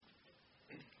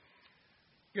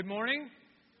Good morning.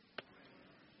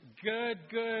 Good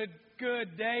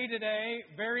day today.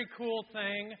 Very cool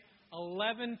thing.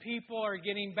 11 people are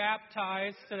getting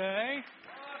baptized today.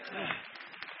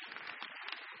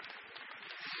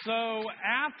 So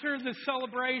after the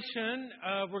celebration,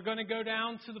 we're going to go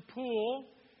down to the pool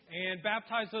and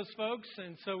baptize those folks.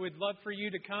 And so we'd love for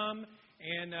you to come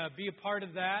and be a part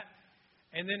of that.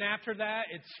 And then after that,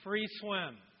 it's free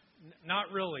swim.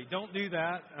 Not really. Don't do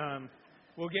that.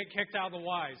 We'll get kicked out of the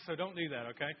Y, so don't do that,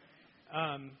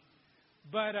 okay?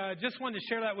 But just wanted to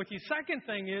share that with you. Second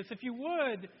thing is, if you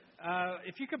would,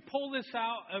 if you could pull this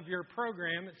out of your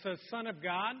program, it says Son of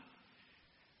God.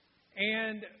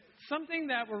 And something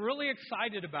that we're really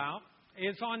excited about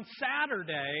is on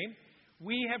Saturday,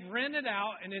 we have rented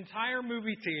out an entire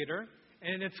movie theater,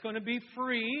 and it's going to be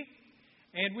free.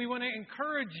 And we want to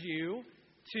encourage you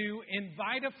to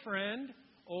invite a friend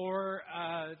or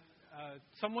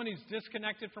someone who's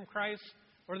disconnected from Christ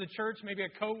or the church, maybe a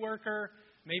coworker,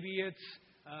 maybe it's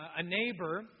a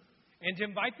neighbor, and to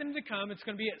invite them to come. It's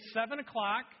going to be at 7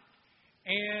 o'clock,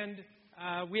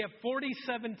 and we have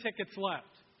 47 tickets left.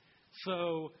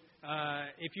 So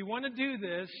if you want to do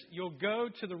this, you'll go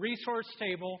to the resource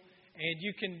table, and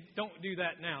you can, don't do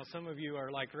that now. Some of you are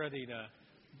like ready to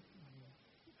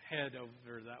head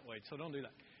over that way, so don't do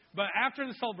that. But after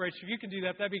the celebration, if you can do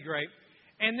that, that'd be great.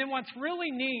 And then what's really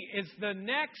neat is the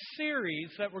next series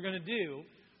that we're going to do,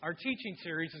 our teaching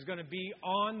series, is going to be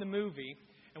on the movie.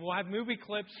 And we'll have movie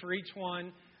clips for each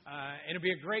one. And it'll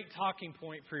be a great talking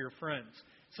point for your friends.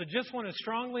 So just want to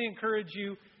strongly encourage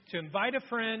you to invite a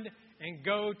friend and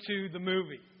go to the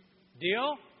movie.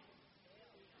 Deal?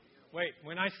 Wait,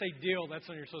 when I say deal, that's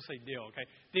when you're supposed to say deal, okay?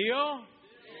 Deal?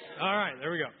 All right,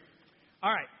 there we go.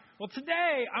 All right. Well,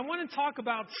 today I want to talk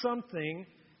about something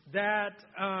that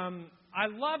I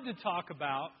love to talk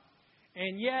about,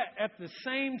 and yet at the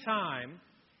same time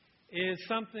is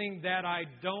something that I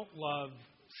don't love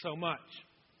so much.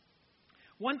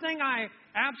 One thing I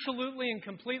absolutely and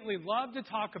completely love to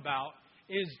talk about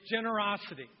is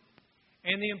generosity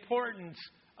and the importance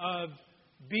of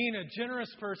being a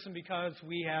generous person because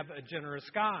we have a generous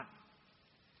God.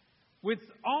 With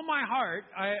all my heart,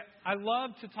 I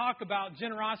love to talk about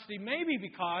generosity, maybe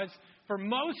because for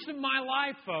most of my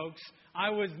life, folks, I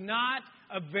was not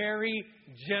a very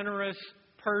generous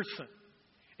person.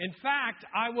 In fact,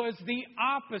 I was the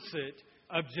opposite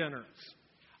of generous.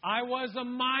 I was a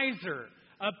miser,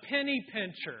 a penny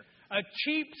pincher, a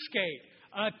cheapskate,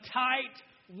 a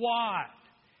tightwad.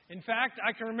 In fact,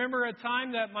 I can remember a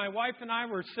time that my wife and I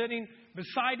were sitting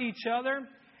beside each other,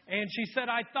 and she said,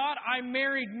 I thought I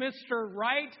married Mr.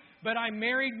 Right, but I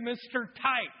married Mr.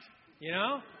 Tight, you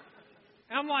know?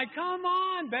 And I'm like, come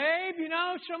on, babe,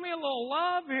 show me a little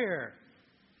love here.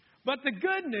 But the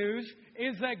good news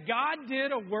is that God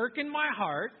did a work in my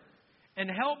heart and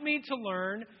helped me to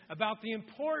learn about the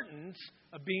importance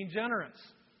of being generous.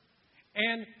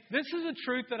 And this is a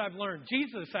truth that I've learned.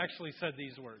 Jesus actually said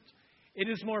these words. It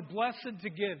is more blessed to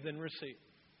give than receive.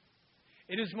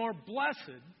 It is more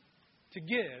blessed to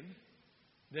give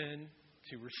than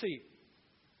to receive.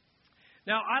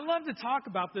 Now, I love to talk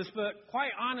about this, but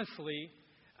quite honestly,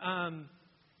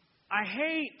 I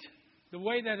hate the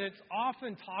way that it's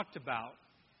often talked about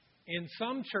in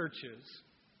some churches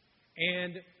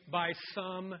and by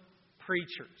some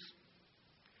preachers.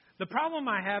 The problem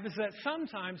I have is that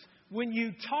sometimes when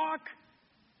you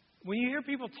hear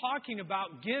people talking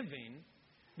about giving,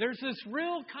 there's this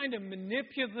real kind of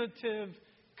manipulative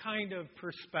kind of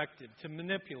perspective to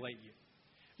manipulate you.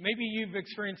 Maybe you've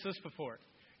experienced this before.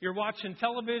 You're watching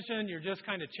television, you're just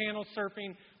kind of channel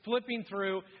surfing, flipping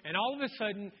through, and all of a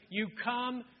sudden you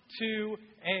come to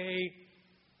a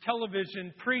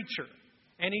television preacher,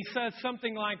 and he says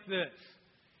something like this: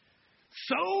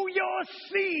 sow your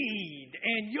seed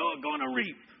and you're going to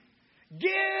reap.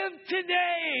 Give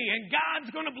today and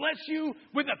God's going to bless you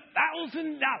with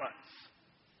 $1,000.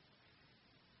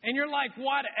 And you're like,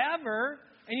 whatever.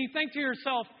 And you think to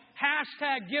yourself,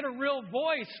 hashtag get a real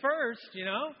voice first,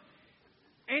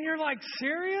 And you're like,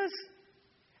 serious?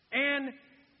 And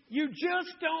you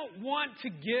just don't want to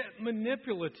get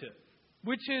manipulative,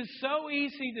 which is so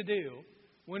easy to do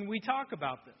when we talk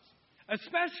about this,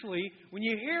 especially when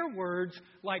you hear words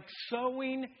like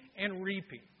sowing and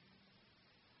reaping.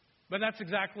 But that's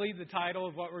exactly the title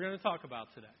of what we're going to talk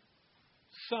about today: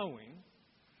 sowing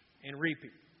and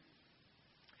reaping.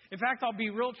 In fact, I'll be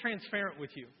real transparent with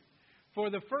you. For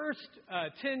the first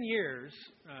 10 years,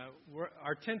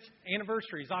 our 10th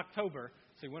anniversary is October,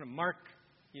 so you want to mark,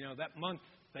 that month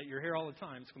that you're here all the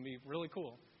time. It's going to be really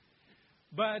cool.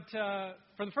 But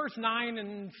for the first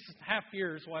 9.5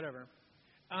 years, whatever,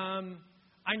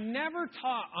 I never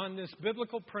taught on this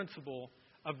biblical principle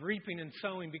of reaping and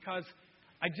sowing because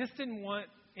I just didn't want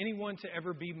anyone to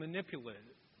ever be manipulated.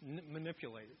 And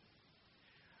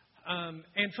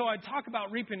so I talk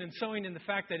about reaping and sowing in the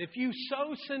fact that if you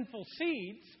sow sinful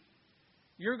seeds,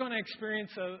 you're going to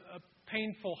experience a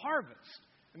painful harvest.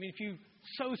 I mean, if you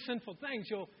sow sinful things,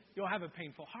 you'll have a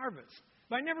painful harvest.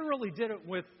 But I never really did it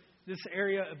with this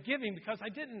area of giving because I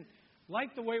didn't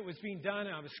like the way it was being done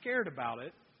and I was scared about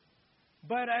it.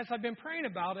 But as I've been praying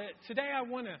about it, today I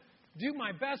want to do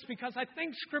my best because I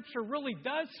think Scripture really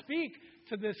does speak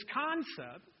to this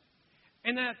concept,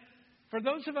 and that for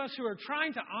those of us who are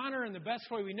trying to honor in the best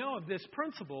way we know of this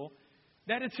principle,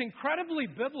 that it's incredibly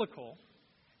biblical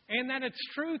and that it's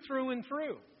true through and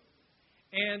through.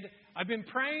 And I've been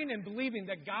praying and believing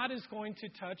that God is going to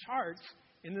touch hearts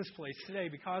in this place today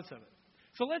because of it.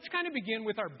 So let's kind of begin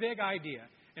with our big idea.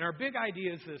 And our big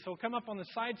idea is this. It'll come up on the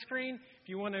side screen. If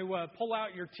you want to pull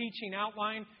out your teaching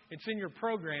outline, it's in your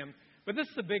program. But this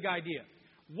is the big idea.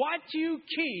 What you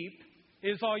keep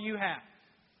is all you have.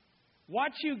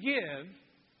 What you give,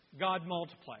 God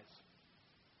multiplies.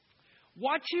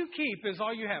 What you keep is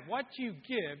all you have. What you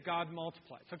give, God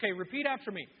multiplies. Okay, repeat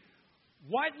after me.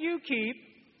 What you keep...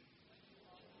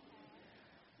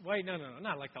 Wait, no,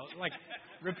 not like that. Like,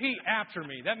 repeat after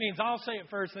me. That means I'll say it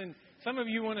first, and some of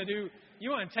you want to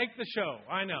take the show.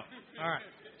 I know. All right.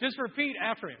 Just repeat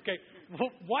after me. Okay.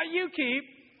 What you keep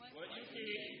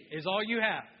is all you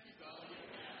have.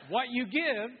 What you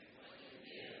give,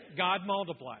 God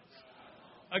multiplies.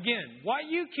 Again, what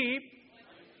you keep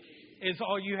is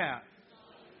all you have.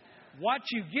 What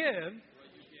you give,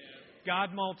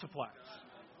 God multiplies.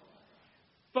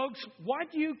 Folks,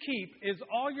 what you keep is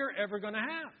all you're ever going to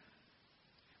have.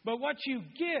 But what you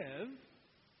give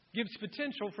gives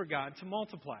potential for God to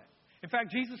multiply it. In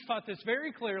fact, Jesus taught this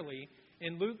very clearly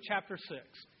in Luke chapter 6.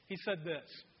 He said this.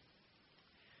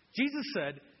 Jesus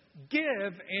said,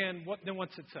 give, and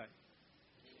what's it say?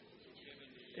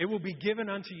 It will be given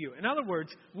unto you. In other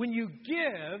words, when you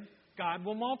give, God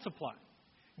will multiply.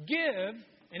 Give,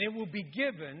 and it will be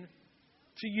given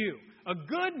to you. A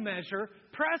good measure,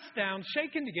 pressed down,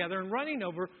 shaken together, and running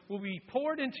over, will be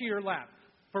poured into your lap.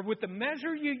 For with the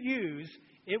measure you use,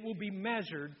 it will be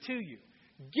measured to you.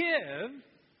 Give,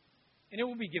 and it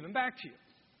will be given back to you.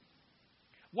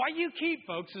 What you keep,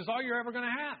 folks, is all you're ever going to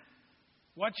have.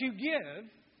 What you give,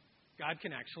 God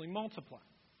can actually multiply.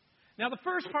 Now, the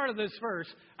first part of this verse,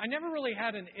 I never really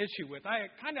had an issue with. I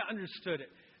kind of understood it.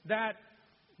 That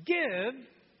give,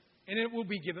 and it will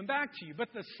be given back to you. But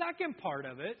the second part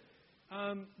of it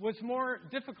was more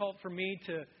difficult for me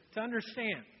to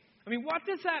understand. I mean, what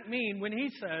does that mean when he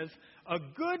says, a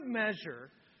good measure,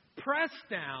 pressed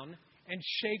down and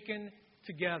shaken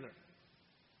together?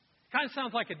 Kind of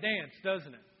sounds like a dance,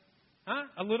 doesn't it? Huh?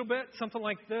 A little bit? Something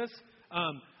like this?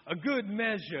 A good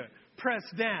measure,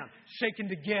 pressed down, shaken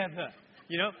together.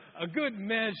 You know, a good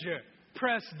measure,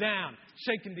 pressed down,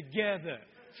 shaken together.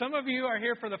 Some of you are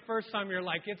here for the first time. You're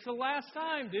like, it's the last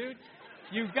time, dude.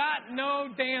 You've got no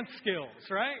dance skills,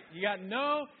 right? You got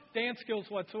no dance skills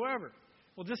whatsoever.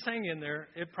 Well, just hang in there.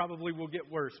 It probably will get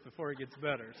worse before it gets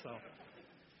better.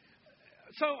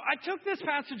 So I took this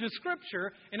passage of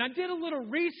Scripture and I did a little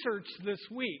research this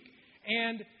week.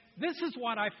 And this is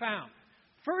what I found.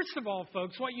 First of all,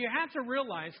 folks, what you have to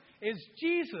realize is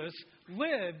Jesus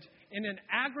lived in an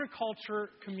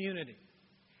agriculture community.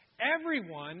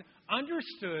 Everyone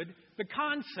understood the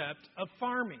concept of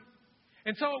farming.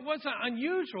 And so it wasn't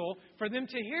unusual for them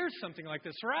to hear something like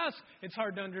this. For us, it's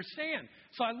hard to understand.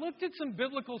 So I looked at some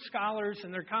biblical scholars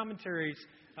and their commentaries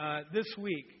this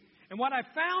week. And what I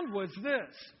found was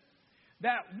this,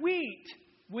 that wheat,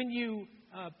 when you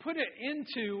put it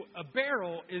into a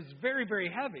barrel, is very, very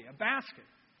heavy, a basket.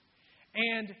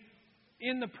 And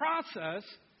in the process,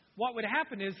 what would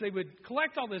happen is they would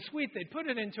collect all this wheat, they'd put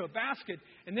it into a basket,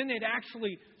 and then they'd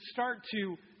actually start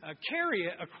to carry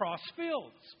it across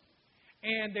fields.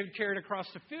 And they would carry it across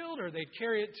the field, or they'd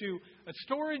carry it to a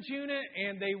storage unit,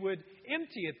 and they would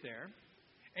empty it there.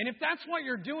 And if that's what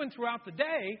you're doing throughout the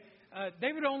day,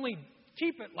 they would only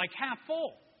keep it like half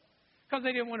full because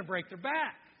they didn't want to break their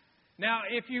back. Now,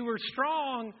 if you were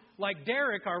strong like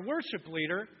Derek, our worship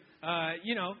leader,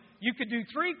 you could do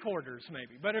 3/4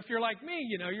 maybe. But if you're like me,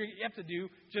 you have to do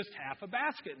just half a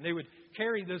basket. And they would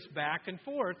carry this back and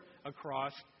forth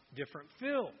across different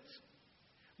fields.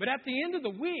 But at the end of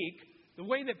the week, the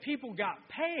way that people got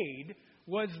paid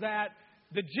was that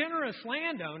the generous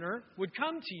landowner would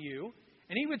come to you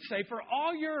and he would say, for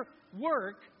all your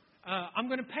work, I'm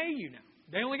going to pay you now.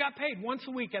 They only got paid once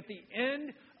a week at the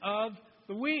end of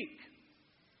the week.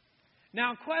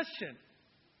 Now, question.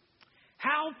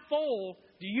 how full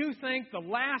do you think the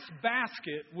last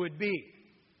basket would be?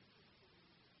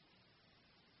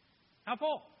 How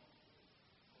full?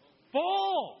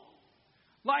 Full.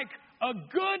 Like a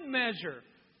good measure,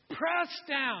 pressed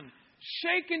down,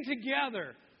 shaken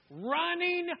together,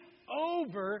 running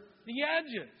over the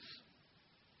edges.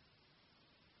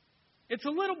 It's a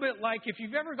little bit like if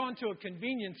you've ever gone to a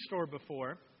convenience store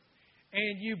before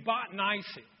and you bought an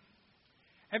icy.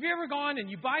 Have you ever gone and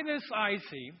you buy this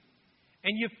icy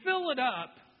and you fill it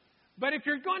up, but if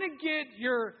you're going to get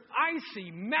your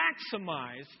icy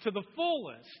maximized to the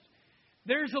fullest,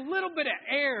 there's a little bit of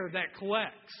air that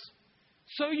collects.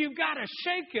 So you've got to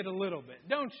shake it a little bit,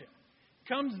 don't you?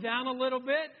 Comes down a little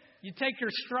bit. You take your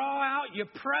straw out, you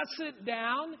press it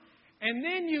down, and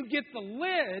then you get the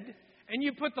lid, and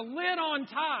you put the lid on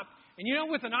top. And you know,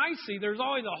 with an icy, there's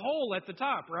always a hole at the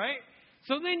top, right?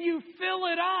 So then you fill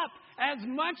it up as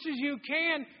much as you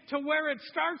can to where it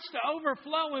starts to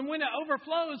overflow. And when it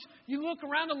overflows, you look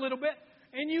around a little bit,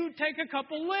 and you take a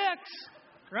couple licks,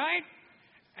 right?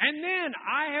 And then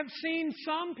I have seen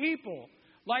some people,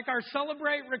 like our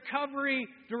Celebrate Recovery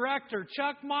director,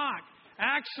 Chuck Mock,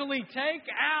 actually take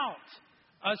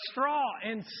out a straw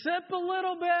and sip a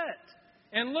little bit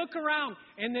and look around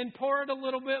and then pour it a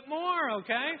little bit more,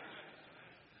 okay?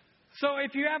 So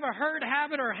if you have a hurt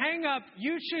habit or hang up,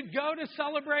 you should go to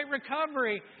Celebrate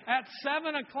Recovery at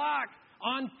 7 o'clock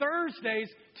on Thursdays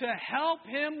to help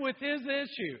him with his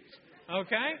issues,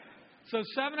 okay? So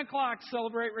 7 o'clock,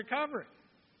 Celebrate Recovery.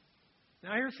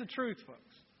 Now here's the truth, folks.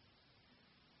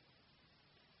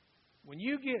 When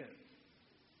you give,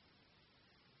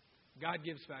 God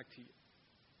gives back to you.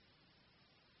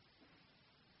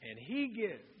 And He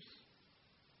gives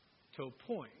to a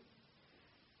point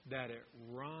that it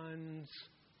runs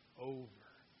over.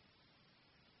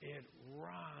 It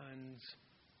runs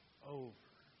over.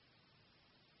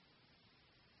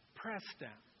 Pressed down,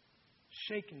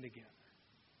 shaken together,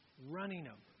 running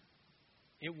over.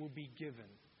 It will be given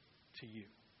to you.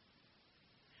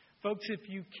 Folks, if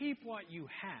you keep what you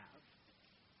have,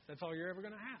 that's all you're ever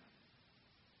going to have.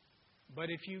 But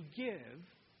if you give,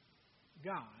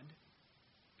 God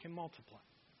can multiply.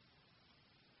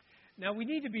 Now, we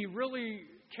need to be really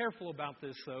careful about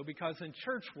this, though, because in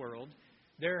church world,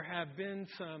 there have been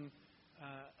some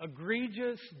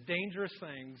egregious, dangerous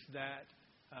things that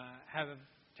have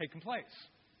taken place.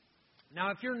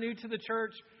 Now, if you're new to the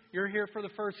church, you're here for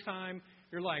the first time,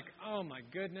 you're like, oh my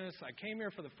goodness, I came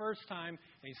here for the first time, and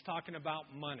he's talking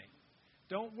about money.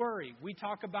 Don't worry, we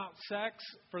talk about sex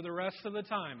for the rest of the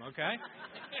time, okay?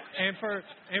 and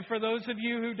for those of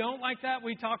you who don't like that,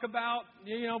 we talk about,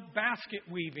 basket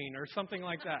weaving or something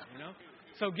like that,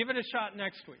 So give it a shot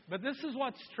next week. But this is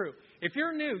what's true. If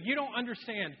you're new, you don't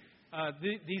understand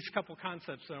these couple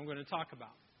concepts that I'm going to talk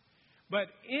about. But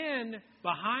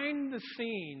behind the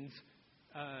scenes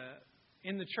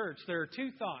in the church, there are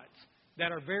two thoughts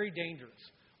that are very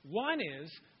dangerous. One is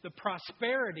the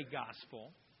prosperity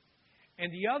gospel.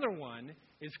 And the other one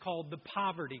is called the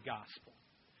poverty gospel.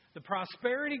 The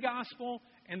prosperity gospel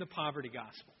and the poverty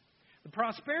gospel. The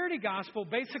prosperity gospel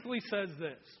basically says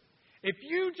this. If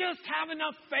you just have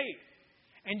enough faith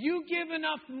and you give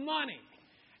enough money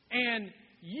and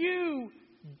you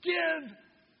give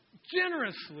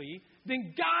generously,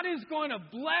 then God is going to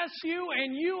bless you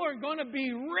and you are going to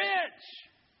be rich.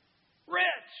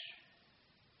 Rich.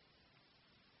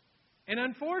 And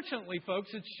unfortunately, folks,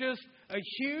 it's just a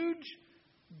huge,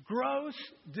 gross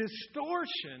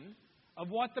distortion of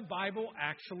what the Bible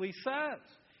actually says.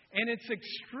 And it's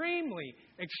extremely,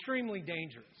 extremely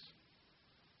dangerous.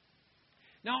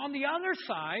 Now, on the other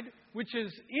side, which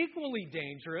is equally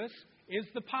dangerous, is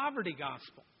the poverty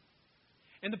gospel.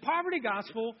 And the poverty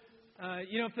gospel,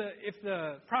 if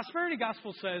the prosperity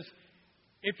gospel says,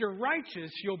 if you're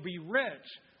righteous, you'll be rich.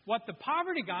 What the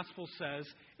poverty gospel says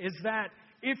is that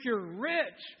if you're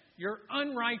rich, you're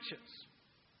unrighteous.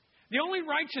 The only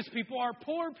righteous people are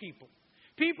poor people.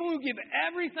 People who give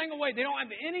everything away. They don't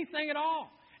have anything at all.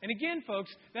 And again,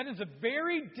 folks, that is a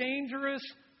very dangerous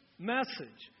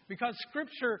message because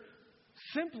Scripture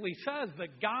simply says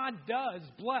that God does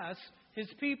bless His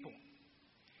people.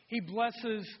 He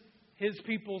blesses His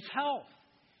people's health.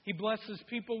 He blesses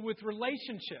people with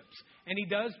relationships. And He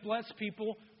does bless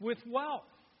people with wealth.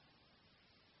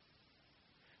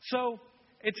 So,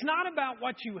 it's not about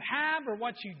what you have or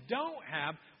what you don't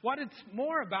have. What it's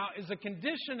more about is the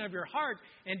condition of your heart.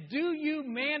 And do you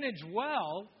manage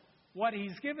well what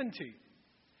He's given to you?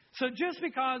 So just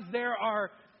because there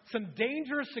are some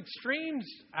dangerous extremes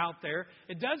out there,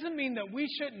 it doesn't mean that we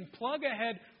shouldn't plug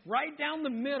ahead right down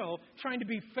the middle, trying to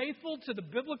be faithful to the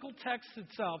biblical text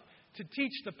itself, to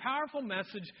teach the powerful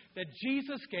message that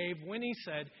Jesus gave when He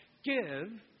said, "Give,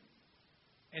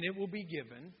 and it will be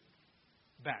given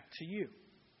back to you."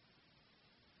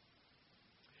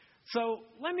 So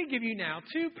let me give you now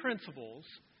two principles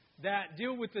that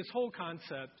deal with this whole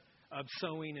concept of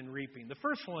sowing and reaping. The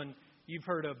first one you've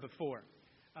heard of before.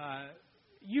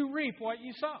 You reap what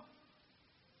you sow.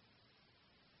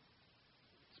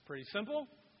 It's pretty simple,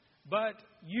 but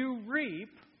you reap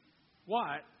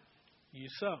what you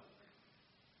sow.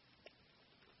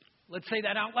 Let's say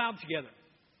that out loud together.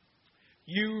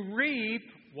 You reap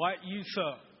what you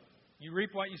sow. You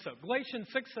reap what you sow. Galatians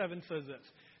 6:7 says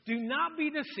this. Do not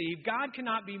be deceived. God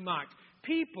cannot be mocked.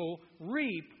 People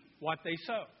reap what they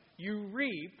sow. You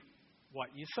reap what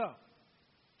you sow.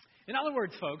 In other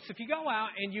words, folks, if you go out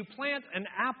and you plant an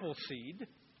apple seed,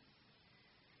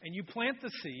 and you plant the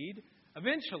seed,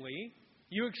 eventually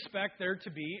you expect there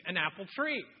to be an apple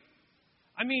tree.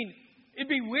 I mean, it'd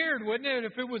be weird, wouldn't it,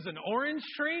 if it was an orange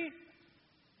tree?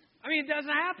 I mean, it doesn't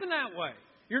happen that way.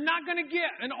 You're not going to get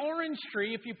an orange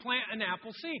tree if you plant an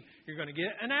apple seed. You're going to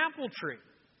get an apple tree.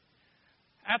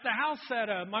 At the house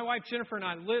that my wife Jennifer and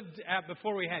I lived at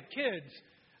before we had kids,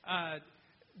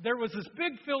 there was this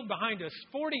big field behind us,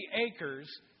 40 acres,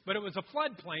 but it was a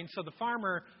floodplain, so the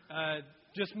farmer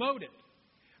just mowed it.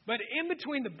 But in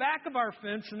between the back of our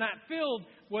fence and that field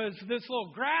was this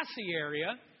little grassy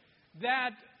area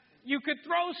that you could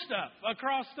throw stuff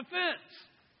across the fence.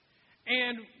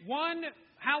 And one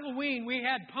Halloween, we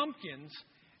had pumpkins,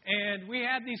 and we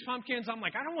had these pumpkins. I'm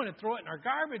like, I don't want to throw it in our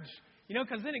garbage,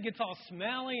 because then it gets all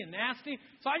smelly and nasty.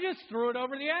 So I just threw it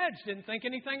over the edge, didn't think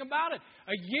anything about it.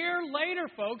 A year later,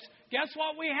 folks, guess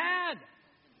what we had?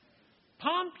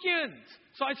 Pumpkins.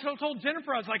 So I told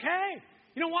Jennifer, I was like, hey,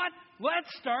 you know what?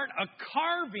 Let's start a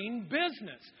carving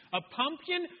business, a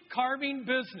pumpkin carving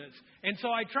business. And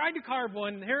so I tried to carve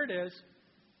one, and here it is.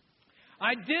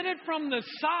 I did it from the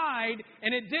side,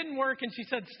 and it didn't work, and she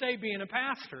said, stay being a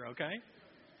pastor, okay?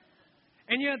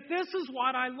 And yet this is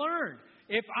what I learned.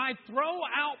 If I throw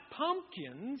out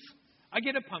pumpkins, I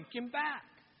get a pumpkin back.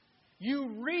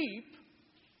 You reap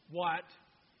what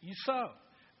you sow.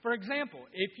 For example,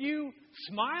 if you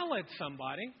smile at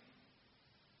somebody,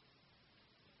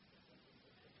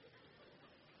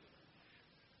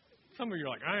 some of you are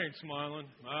like, I ain't smiling.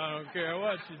 I don't care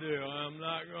what you do. I'm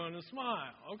not going to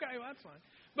smile. Okay, well, that's fine.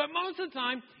 But most of the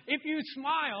time, if you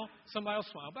smile, somebody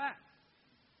will smile back.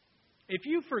 If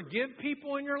you forgive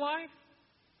people in your life,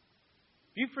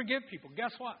 you forgive people,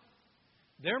 guess what?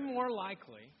 They're more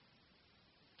likely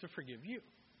to forgive you.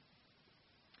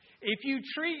 If you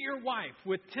treat your wife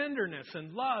with tenderness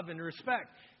and love and respect,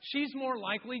 she's more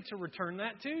likely to return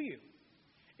that to you.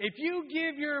 If you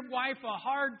give your wife a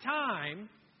hard time,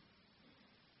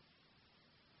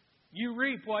 you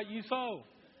reap what you sow.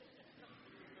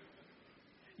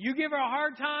 You give her a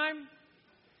hard time,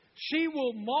 she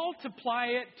will multiply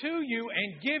it to you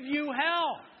and give you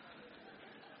hell.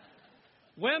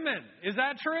 Women, is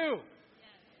that true?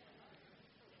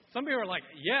 Some people are like,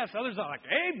 yes. Others are like,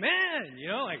 amen.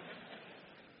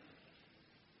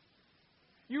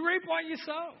 You reap what you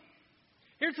sow.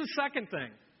 Here's the second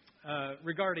thing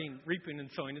regarding reaping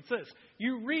and sowing. It's this.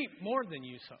 You reap more than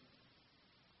you sow.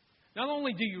 Not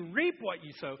only do you reap what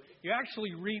you sow, you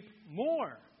actually reap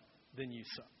more than you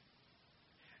sow.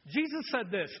 Jesus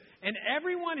said this, and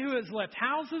everyone who has left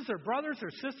houses or brothers or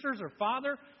sisters or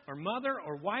father or mother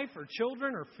or wife or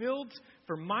children or fields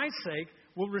for my sake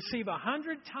will receive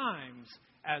 100 times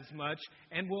as much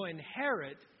and will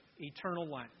inherit eternal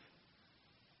life.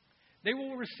 They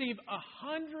will receive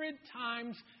 100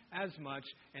 times as much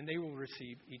and they will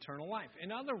receive eternal life.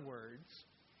 In other words,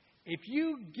 if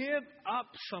you give up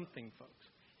something, folks,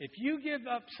 if you give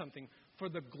up something for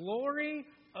the glory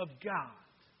of God,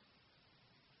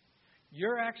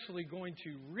 you're actually going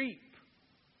to reap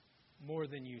more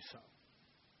than you sow.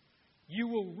 You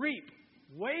will reap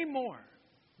way more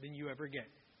than you ever get.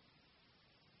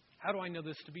 How do I know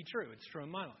this to be true? It's true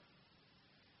in my life.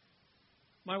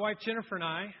 My wife Jennifer and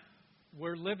I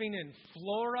were living in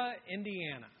Flora,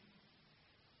 Indiana.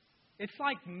 It's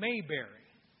like Mayberry.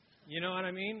 You know what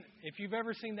I mean? If you've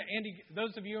ever seen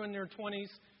those of you in their 20s,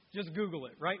 just Google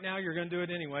it. Right now you're going to do it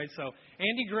anyway. So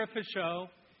Andy Griffith Show.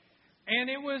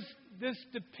 And it was this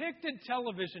depicted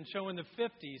television show in the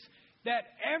 50s that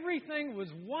everything was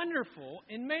wonderful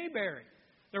in Mayberry.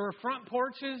 There were front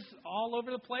porches all over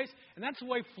the place, and that's the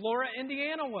way Flora,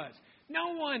 Indiana was.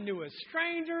 No one knew a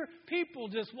stranger. People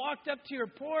just walked up to your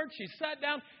porch. You sat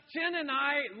down. Jen and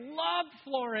I loved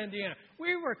Flora, Indiana.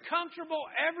 We were comfortable.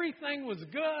 Everything was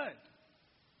good.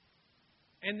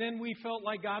 And then we felt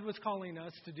like God was calling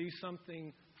us to do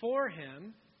something for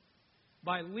Him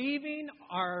by leaving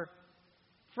our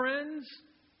friends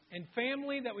and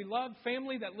family that we love,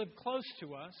 family that lived close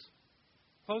to us,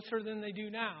 closer than they do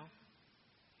now,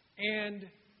 and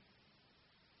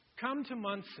come to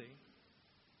Muncie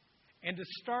and to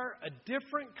start a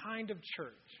different kind of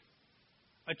church.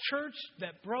 A church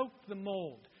that broke the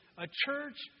mold. A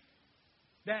church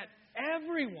that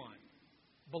everyone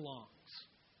belongs.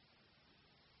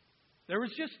 There was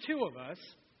just two of us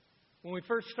when we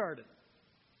first started.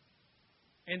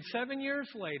 And 7 years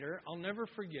later, I'll never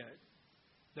forget,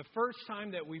 the first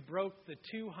time that we broke the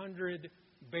 200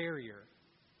 barrier.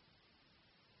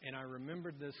 And I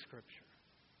remembered this scripture.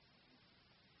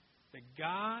 That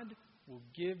God will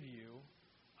give you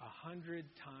 100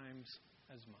 times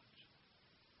as much.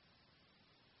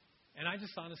 And I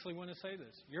just honestly want to say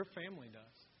this. Your family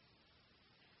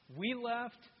does. We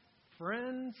left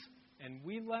friends and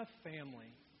we left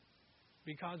family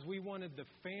because we wanted the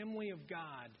family of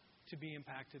God to be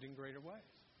impacted in greater ways.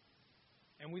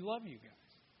 And we love you guys.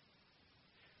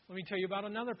 Let me tell you about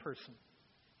another person.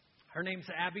 Her name's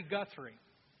Abby Guthrie.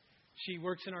 She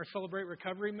works in our Celebrate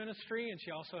Recovery ministry, and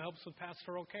she also helps with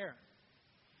pastoral care.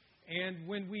 And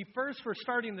when we first were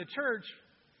starting the church,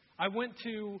 I went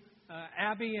to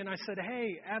Abby and I said,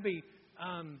 "Hey, Abby,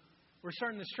 we're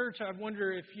starting this church. I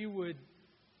wonder if you would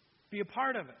be a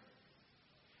part of it."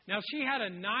 Now,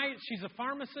 she's a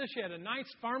pharmacist. She had a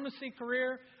nice pharmacy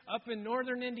career up in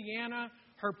northern Indiana.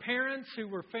 Her parents, who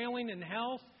were failing in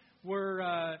health,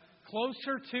 were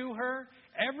closer to her.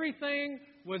 Everything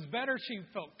was better. She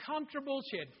felt comfortable.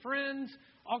 She had friends,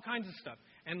 all kinds of stuff.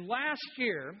 And last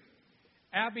year,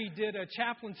 Abby did a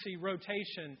chaplaincy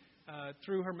rotation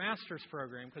through her master's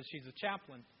program because she's a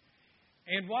chaplain.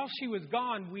 And while she was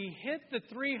gone, we hit the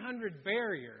 300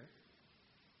 barrier.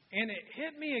 And it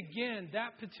hit me again,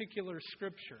 that particular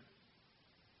scripture,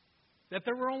 that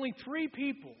there were only 3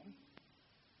 people,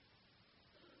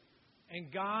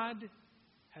 and God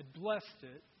had blessed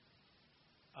it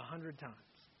 100 times.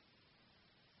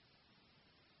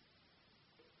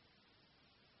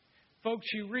 Folks,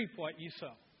 you reap what you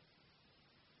sow.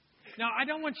 Now, I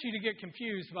don't want you to get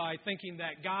confused by thinking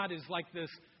that God is like this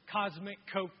cosmic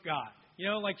Coke God. You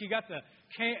know, like you got the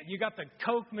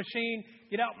Coke machine,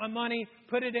 get out my money,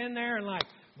 put it in there, and like,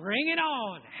 bring it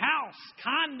on, house,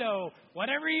 condo,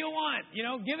 whatever you want,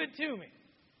 give it to me.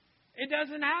 It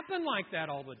doesn't happen like that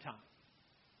all the time.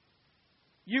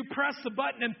 You press the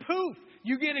button and poof,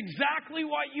 you get exactly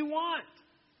what you want.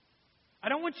 I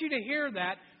don't want you to hear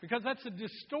that because that's a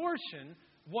distortion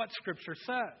of what Scripture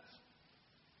says.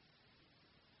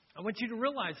 I want you to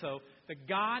realize, though, that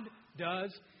God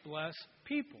does bless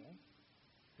people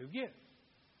who give.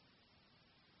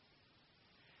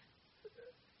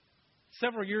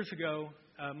 Several years ago,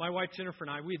 my wife Jennifer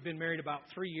and I, we had been married about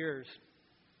 3 years,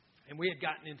 and we had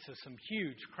gotten into some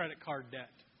huge credit card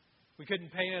debt. We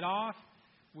couldn't pay it off.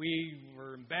 We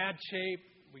were in bad shape.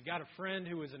 We got a friend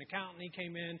who was an accountant. He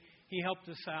came in. He helped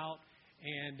us out.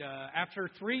 And after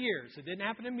 3 years, it didn't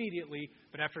happen immediately,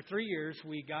 but after 3 years,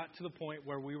 we got to the point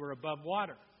where we were above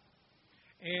water.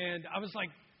 And I was like,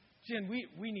 Jen,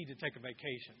 we need to take a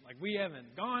vacation. Like, we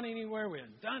haven't gone anywhere. We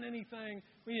haven't done anything.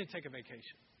 We need to take a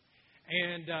vacation.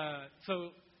 And so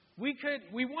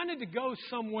we wanted to go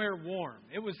somewhere warm.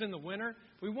 It was in the winter.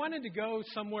 We wanted to go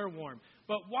somewhere warm.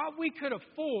 But what we could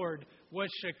afford was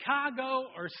Chicago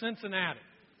or Cincinnati.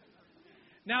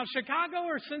 Now, Chicago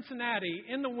or Cincinnati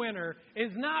in the winter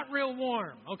is not real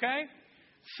warm, okay?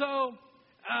 So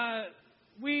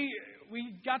we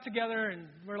got together and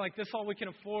we're like, this is all we can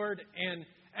afford. And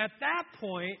at that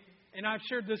point, and I've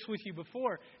shared this with you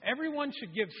before, everyone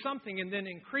should give something and then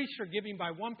increase your giving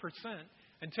by 1%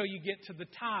 until you get to the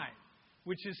tithe,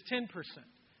 which is 10%.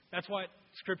 That's what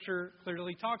Scripture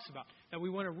clearly talks about, that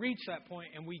we want to reach that point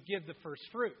and we give the first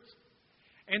fruits.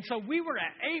 And so we were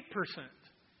at 8%.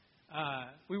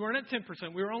 We weren't at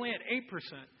 10%. We were only at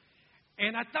 8%.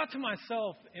 And I thought to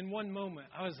myself in one moment,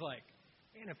 I was like,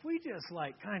 man, if we just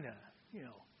kind of,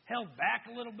 held back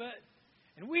a little bit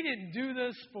and we didn't do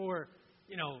this for,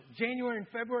 January and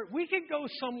February, we could go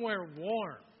somewhere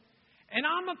warm. And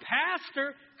I'm a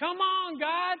pastor. Come on,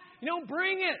 God,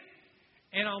 bring it.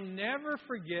 And I'll never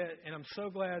forget, and I'm so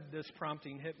glad this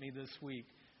prompting hit me this week,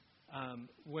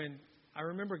 when I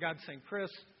remember God saying, Chris,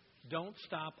 don't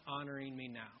stop honoring me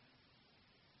now.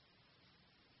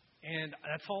 And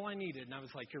that's all I needed. And I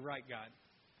was like, you're right, God.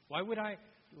 Why would I?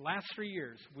 Last 3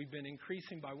 years, we've been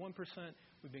increasing by 1%.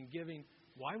 We've been giving.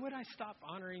 Why would I stop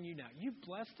honoring you now? You've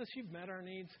blessed us. You've met our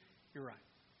needs. You're right.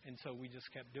 And so we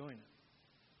just kept doing it.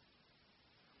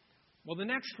 Well, the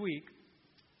next week,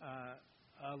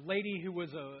 a lady who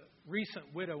was a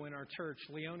recent widow in our church,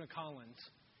 Leona Collins,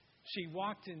 she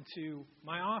walked into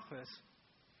my office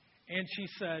and she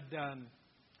said,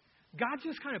 God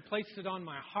just kind of placed it on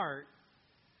my heart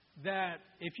that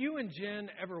if you and Jen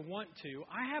ever want to,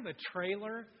 I have a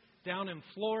trailer down in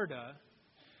Florida,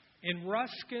 in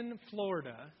Ruskin,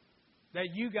 Florida, that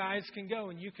you guys can go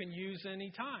and you can use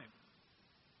anytime.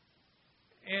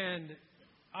 And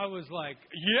I was like,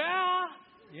 yeah,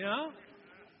 you know.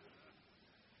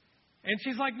 And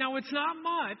she's like, no, it's not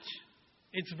much.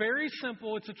 It's very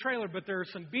simple. It's a trailer, but there are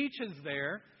some beaches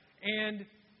there, and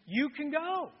you can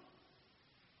go.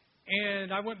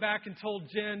 And I went back and told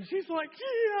Jen. She's like,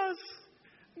 yes,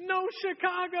 no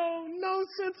Chicago, no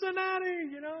Cincinnati,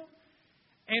 you know.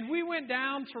 And we went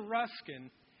down to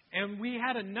Ruskin, and we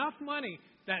had enough money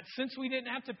that since we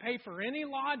didn't have to pay for any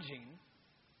lodging,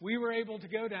 we were able to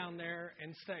go down there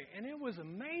and stay. And it was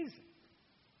amazing.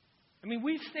 I mean,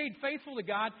 we stayed faithful to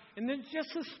God in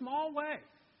just a small way,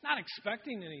 not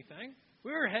expecting anything.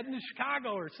 We were heading to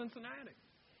Chicago or Cincinnati.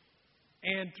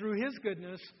 And through His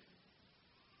goodness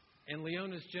and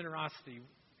Leona's generosity,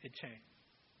 it changed.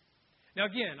 Now,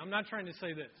 again, I'm not trying to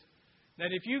say this, that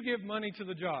if you give money to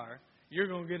the jar, you're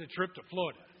going to get a trip to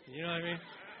Florida. You know what I mean?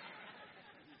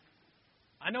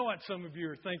 I know what some of you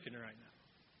are thinking right now,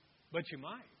 but you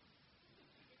might.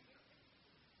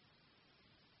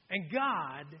 And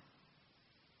God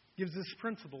gives this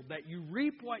principle that you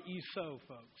reap what you sow,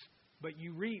 folks, but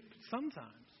you reap sometimes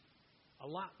a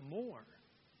lot more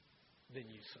than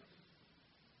you sow.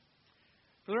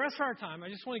 For the rest of our time, I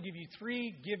just want to give you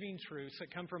 3 giving truths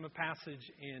that come from a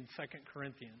passage in 2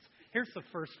 Corinthians. Here's the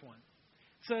first one.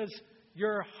 It says,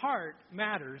 your heart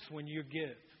matters when you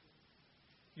give.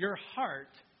 Your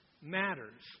heart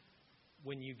matters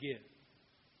when you give.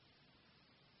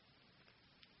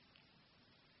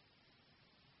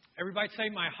 Everybody say,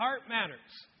 my heart matters.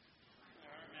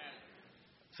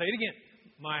 Say it again.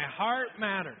 My heart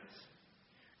matters.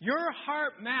 Your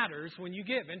heart matters when you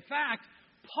give. In fact,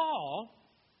 Paul,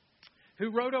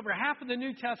 who wrote over half of the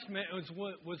New Testament,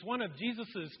 was one of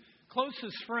Jesus'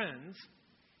 closest friends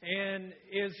and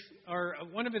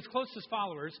one of his closest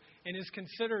followers, and is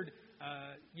considered,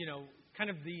 kind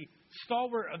of the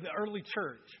stalwart of the early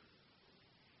church.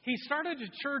 He started a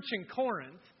church in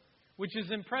Corinth, which is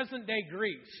in present-day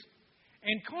Greece.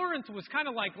 And Corinth was kind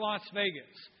of like Las Vegas.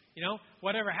 You know,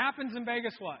 whatever happens in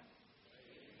Vegas, what?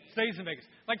 Stays in Vegas.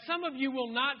 Like some of you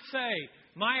will not say,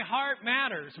 my heart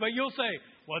matters, but you'll say,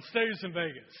 what stays in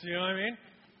Vegas? You know what I mean?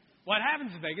 What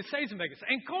happens in Vegas stays in Vegas.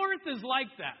 And Corinth is like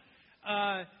that.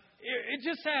 It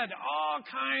just had all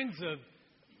kinds of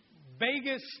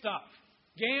Vegas stuff.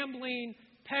 Gambling,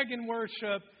 pagan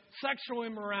worship, sexual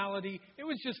immorality. It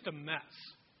was just a mess.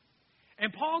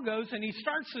 And Paul goes and he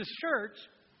starts this church,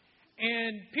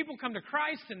 and people come to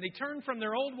Christ and they turn from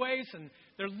their old ways and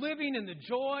they're living in the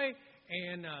joy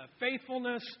and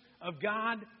faithfulness of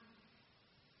God.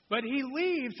 But he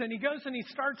leaves and he goes and he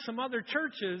starts some other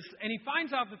churches, and he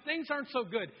finds out that things aren't so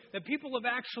good, that people have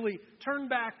actually turned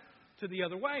back to the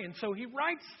other way. And so he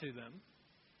writes to them,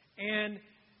 and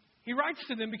he writes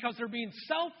to them because they're being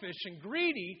selfish and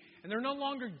greedy, and they're no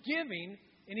longer giving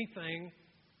anything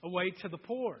away to the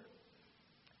poor.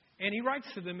 And he writes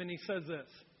to them and he says this,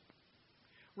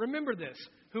 remember this,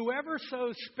 whoever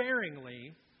sows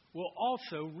sparingly will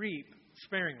also reap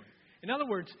sparingly. In other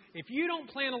words, if you don't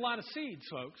plant a lot of seeds,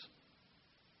 folks,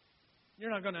 you're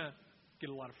not going to get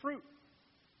a lot of fruit.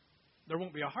 There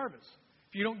won't be a harvest.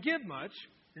 If you don't give much,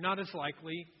 you're not as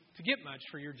likely to get much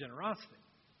for your generosity.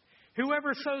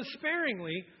 Whoever sows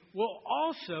sparingly will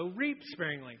also reap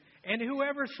sparingly. And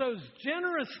whoever sows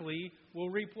generously will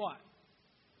reap what?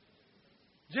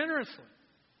 Generously.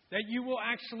 That you will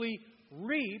actually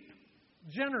reap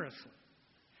generously.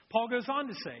 Paul goes on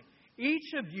to say,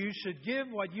 each of you should give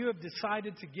what you have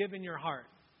decided to give in your heart.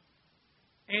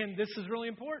 And this is really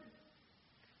important.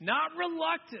 Not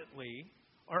reluctantly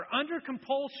or under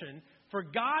compulsion, for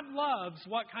God loves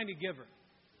what kind of giver?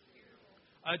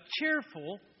 A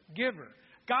cheerful giver.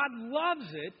 God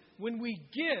loves it when we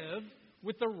give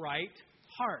with the right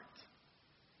heart.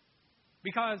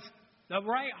 Because the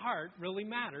right heart really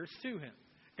matters to Him.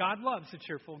 God loves a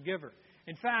cheerful giver.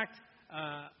 In fact,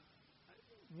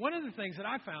 one of the things that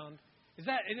I found is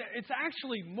that it's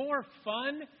actually more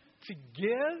fun to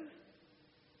give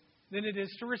than it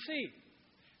is to receive.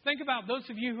 Think about those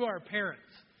of you who are parents.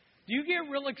 Do you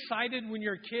get real excited when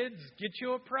your kids get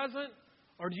you a present?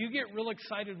 Or do you get real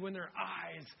excited when their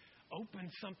eyes open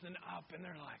something up and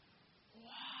they're like,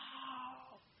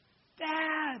 wow,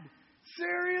 Dad,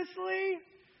 seriously?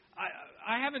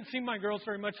 I haven't seen my girls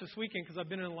very much this weekend because I've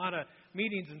been in a lot of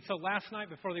meetings. And so last night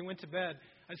before they went to bed,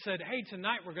 I said, hey,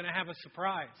 tonight we're going to have a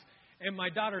surprise. And my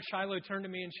daughter Shiloh turned to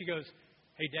me and she goes,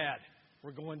 "Hey, Dad,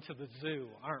 we're going to the zoo,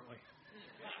 aren't we?"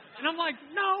 And I'm like,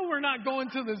 "No, we're not going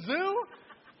to the zoo.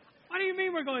 What do you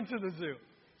mean we're going to the zoo?"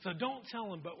 So don't tell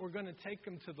them, but we're going to take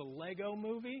them to the Lego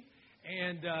movie.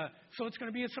 And so it's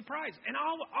going to be a surprise. And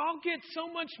I'll get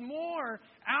so much more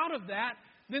out of that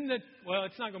than well,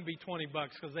 it's not going to be $20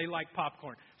 because they like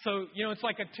popcorn. So, it's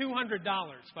like a $200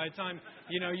 by the time,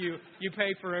 you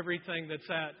pay for everything that's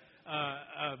at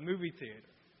a movie theater.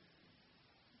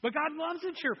 But God loves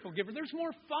a cheerful giver. There's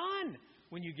more fun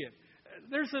when you give.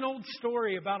 There's an old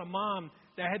story about a mom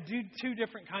that had two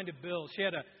different kind of bills. She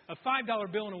had a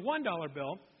 $5 bill and a $1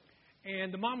 bill.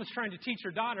 And the mom was trying to teach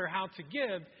her daughter how to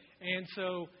give. And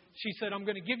so she said, "I'm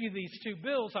going to give you these two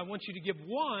bills. I want you to give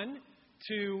one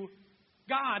to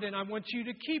God, and I want you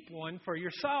to keep one for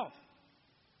yourself."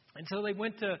 And so they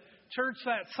went to church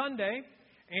that Sunday,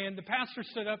 and the pastor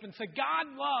stood up and said, "God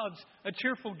loves a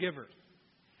cheerful giver."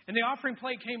 And the offering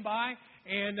plate came by,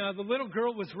 and the little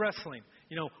girl was wrestling.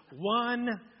 1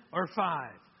 or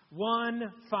 5,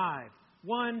 1, 5,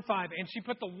 1, 5. And she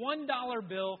put the $1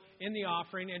 bill in the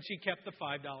offering, and she kept the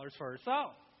 $5 for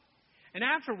herself. And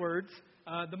afterwards,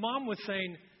 the mom was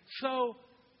saying,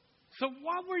 So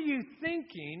what were you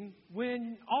thinking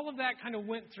when all of that kind of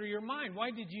went through your mind?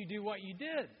 Why did you do what you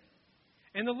did?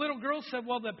 And the little girl said,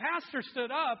 "Well, the pastor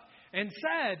stood up and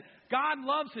said, God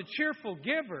loves a cheerful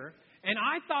giver. And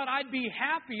I thought I'd be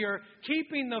happier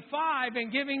keeping the 5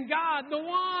 and giving God the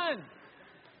 1.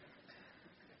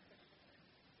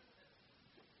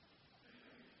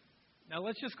 Now,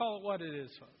 let's just call it what it is,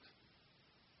 folks.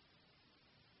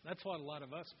 That's what a lot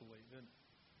of us believe, isn't it?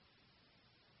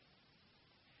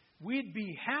 We'd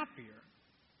be happier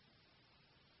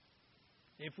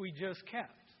if we just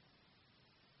kept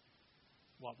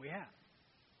what we have.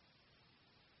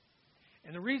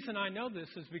 And the reason I know this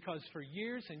is because for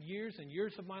years and years and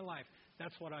years of my life,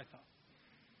 that's what I thought.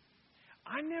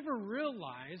 I never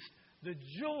realized the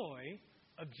joy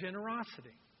of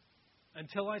generosity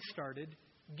until I started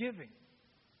giving.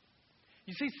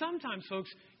 You see, sometimes,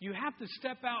 folks, you have to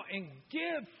step out and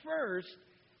give first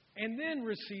and then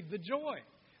receive the joy.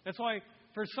 That's why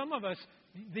for some of us,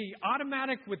 the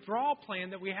automatic withdrawal plan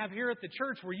that we have here at the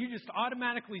church, where you just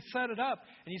automatically set it up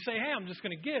and you say, "Hey, I'm just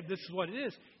going to give. This is what it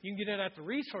is." You can get it at the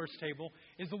resource table,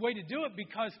 is the way to do it,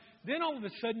 because then all of a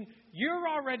sudden you're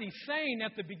already saying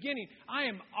at the beginning, "I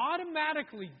am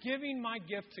automatically giving my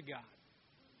gift to God."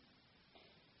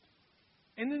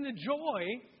 And then the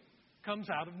joy comes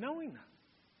out of knowing that.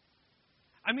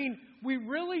 I mean, we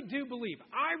really do believe,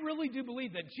 I really do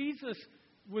believe that Jesus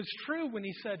was true when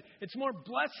he said it's more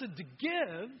blessed to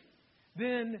give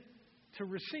than to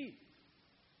receive.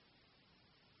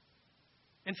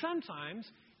 And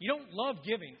sometimes you don't love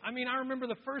giving. I mean, I remember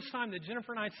the first time that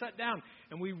Jennifer and I sat down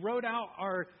and we wrote out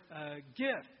our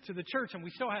gift to the church, and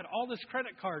we still had all this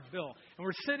credit card bill. And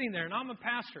we're sitting there, and I'm a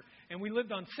pastor, and we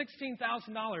lived on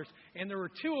 $16,000, and there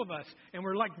were two of us, and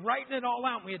we're like writing it all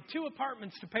out. And we had 2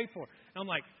 apartments to pay for. And I'm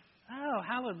like, "Oh,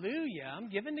 hallelujah, I'm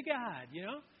giving to God,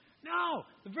 No,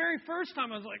 the very first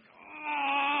time I was like,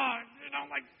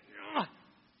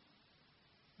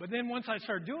 But then once I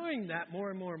started doing that more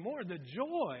and more and more, the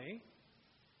joy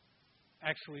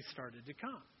actually started to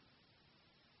come.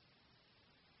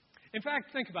 In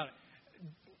fact, think about it.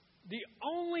 The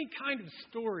only kind of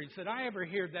stories that I ever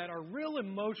hear that are real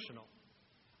emotional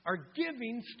are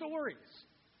giving stories.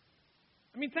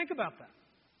 I mean, think about that.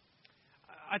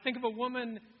 I think of a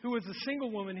woman who was a single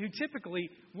woman who typically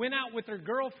went out with her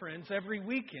girlfriends every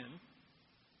weekend.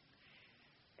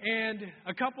 And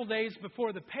a couple days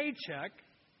before the paycheck,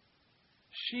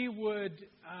 she would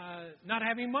not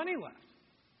have any money left.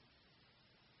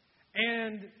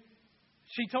 And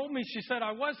she told me, she said,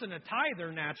 "I wasn't a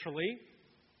tither naturally,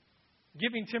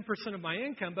 giving 10% of my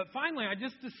income. But finally, I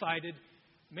just decided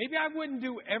maybe I wouldn't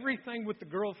do everything with the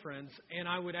girlfriends, and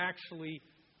I would actually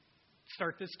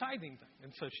start this tithing thing."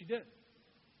 And so she did.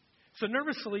 So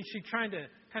nervously, she kind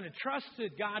of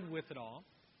trusted God with it all.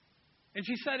 And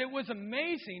she said it was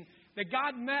amazing that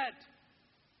God met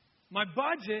my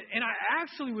budget, and I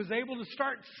actually was able to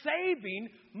start saving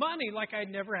money like I'd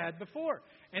never had before.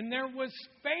 And there was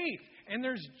faith, and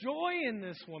there's joy in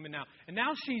this woman now. And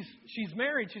now she's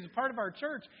married. She's a part of our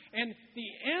church. And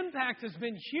the impact has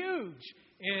been huge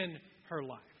in her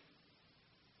life.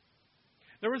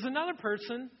 There was another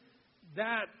person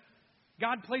that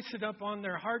God placed it up on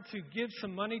their heart to give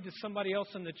some money to somebody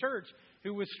else in the church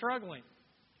who was struggling.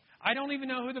 I don't even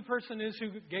know who the person is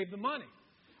who gave the money.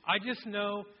 I just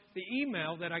know the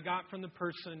email that I got from the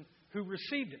person who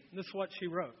received it. And this is what she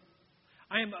wrote.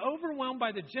 I am overwhelmed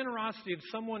by the generosity of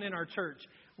someone in our church.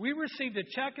 We received a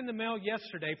check in the mail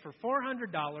yesterday for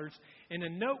 $400 and a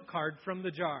note card from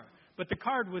the jar, but the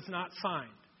card was not signed.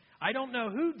 I don't know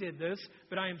who did this,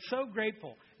 but I am so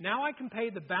grateful. Now I can pay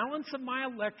the balance of my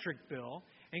electric bill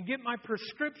and get my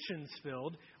prescriptions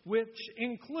filled, which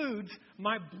includes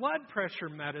my blood pressure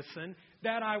medicine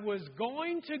that I was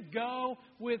going to go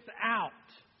without.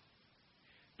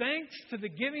 Thanks to the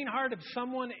giving heart of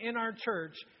someone in our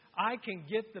church, I can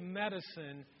get the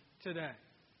medicine today.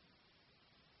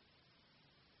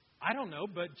 I don't know,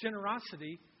 but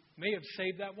generosity may have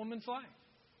saved that woman's life.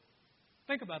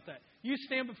 Think about that. You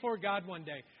stand before God one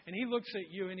day, and He looks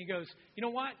at you and He goes, you know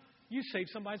what? You saved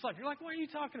somebody's life. You're like, what are you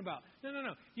talking about? No.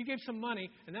 You gave some money,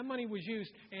 and that money was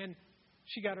used, and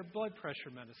she got her blood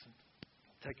pressure medicine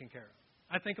taken care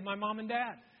of. I think of my mom and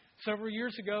dad. Several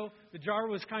years ago, the jar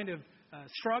was kind of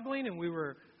struggling, and we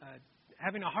were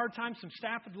having a hard time. Some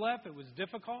staff had left. It was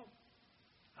difficult.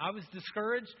 I was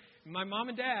discouraged. And my mom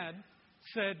and dad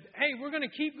said, hey, we're going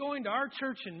to keep going to our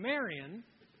church in Marion,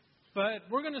 but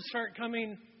we're going to start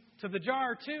coming to the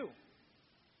jar too.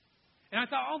 And I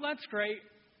thought, oh, that's great.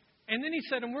 And then he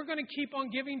said, and we're going to keep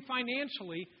on giving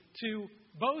financially to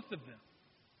both of them.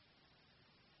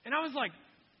 And I was like,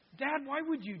 Dad, why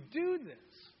would you do this?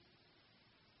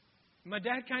 My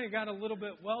dad kind of got a little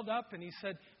bit welled up, and he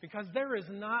said, because there is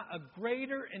not a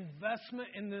greater investment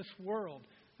in this world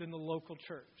than the local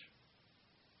church.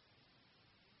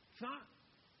 It's not.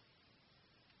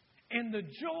 And the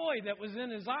joy that was in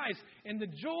his eyes, and the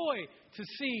joy to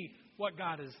see what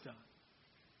God has done.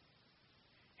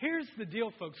 Here's the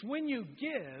deal, folks. When you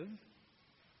give,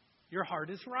 your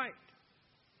heart is right.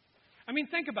 I mean,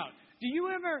 think about it.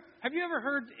 Have you ever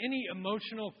heard any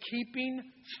emotional keeping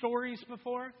stories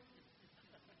before?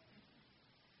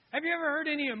 Have you ever heard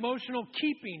any emotional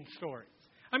keeping stories?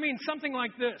 I mean, something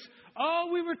like this. Oh,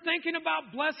 we were thinking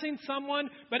about blessing someone,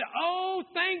 but oh,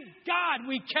 thank God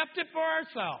we kept it for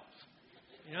ourselves.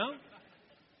 You know?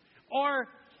 Or,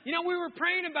 you know, we were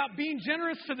praying about being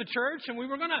generous to the church, and we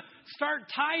were going to start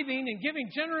tithing and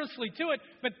giving generously to it,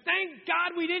 but thank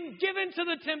God we didn't give in to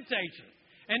the temptation,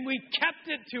 and we kept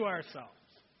it to ourselves.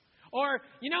 Or,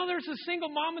 you know, there's a single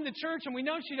mom in the church, and we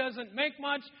know she doesn't make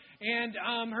much, and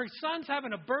her son's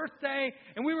having a birthday,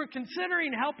 and we were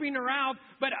considering helping her out,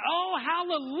 but oh,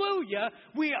 hallelujah,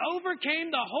 we overcame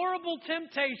the horrible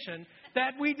temptation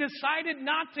that we decided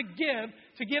not to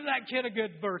give that kid a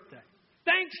good birthday.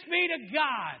 Thanks be to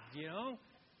God, you know.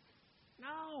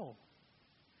 No.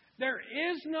 There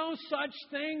is no such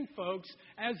thing, folks,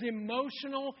 as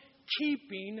emotional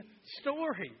keeping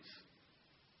stories.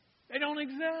 They don't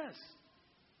exist.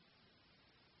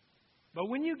 But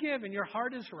when you give and your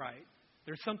heart is right,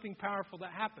 there's something powerful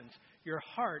that happens. Your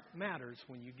heart matters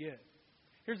when you give.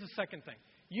 Here's the second thing.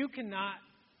 You cannot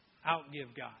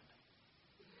outgive God.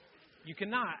 You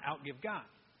cannot outgive God.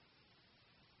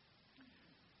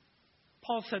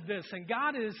 Paul said this, and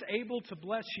God is able to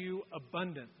bless you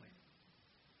abundantly.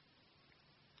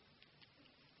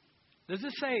 Does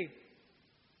it say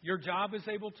your job is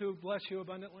able to bless you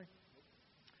abundantly?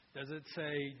 Does it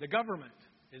say the government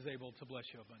is able to bless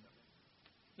you abundantly?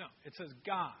 No, it says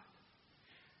God.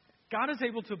 God is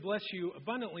able to bless you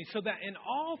abundantly so that in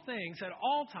all things, at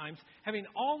all times, having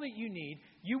all that you need,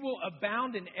 you will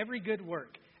abound in every good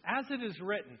work. As it is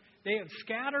written, they have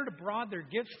scattered abroad their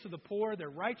gifts to the poor, their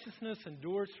righteousness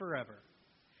endures forever.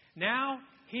 Now,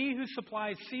 he who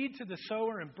supplies seed to the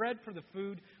sower and bread for the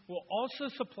food will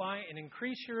also supply and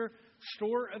increase your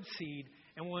store of seed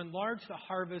and will enlarge the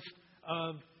harvest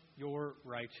of your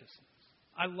righteousness.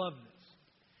 I love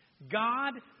this.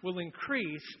 God will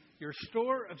increase your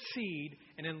store of seed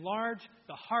and enlarge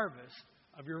the harvest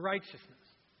of your righteousness.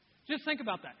 Just think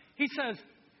about that. He says,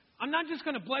 I'm not just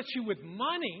going to bless you with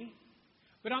money,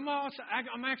 but I'm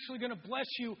actually going to bless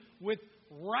you with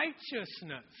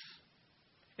righteousness.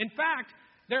 In fact,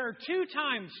 there are two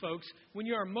times, folks, when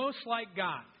you are most like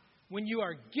God. When you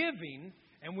are giving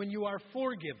and when you are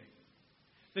forgiving.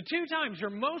 The two times you're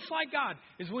most like God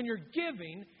is when you're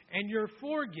giving and you're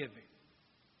forgiving.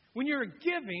 When you're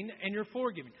giving and you're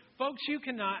forgiving. Folks, you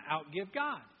cannot outgive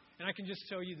God. And I can just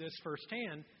tell you this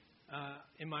firsthand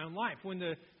in my own life. When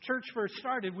the church first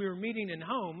started, we were meeting in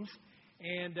homes,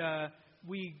 and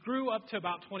we grew up to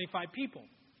about 25 people.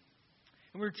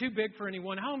 And we were too big for any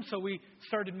one home, so we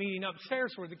started meeting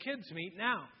upstairs where the kids meet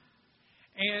now.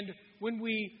 And when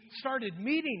we started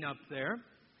meeting up there,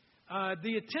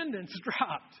 the attendance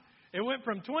dropped. It went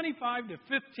from 25 to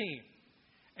 15.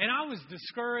 And I was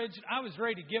discouraged. I was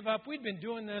ready to give up. We'd been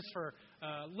doing this for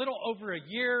a little over a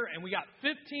year, and we got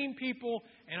 15 people,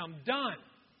 and I'm done.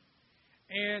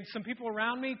 And some people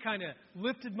around me kind of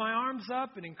lifted my arms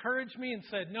up and encouraged me and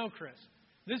said, no, Chris,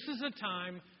 this is a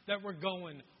time that we're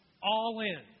going all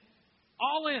in.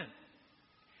 All in.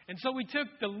 And so we took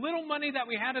the little money that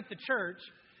we had at the church,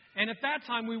 and at that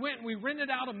time we went and we rented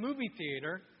out a movie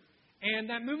theater, and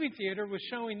that movie theater was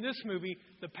showing this movie,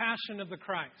 The Passion of the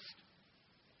Christ.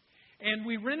 And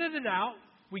we rented it out.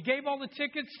 We gave all the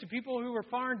tickets to people who were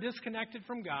far and disconnected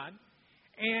from God.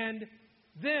 And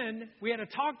then we had a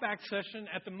talkback session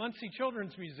at the Muncie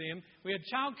Children's Museum. We had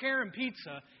childcare and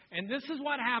pizza. And this is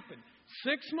what happened.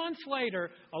 6 months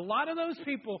later, a lot of those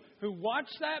people who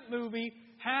watched that movie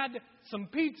had some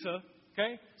pizza.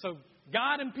 Okay, so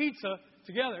God and pizza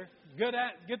together,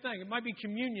 good thing. It might be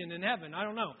communion in heaven. I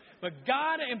don't know. But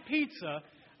God and pizza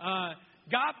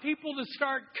got people to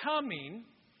start coming.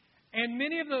 And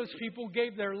many of those people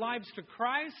gave their lives to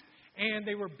Christ, and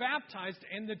they were baptized,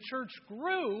 and the church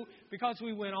grew because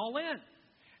we went all in.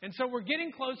 And so we're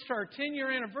getting close to our 10-year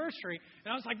anniversary,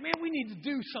 and I was like, man, we need to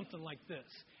do something like this.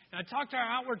 And I talked to our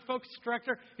Outward Focus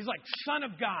director. He's like, Son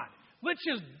of God, let's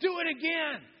just do it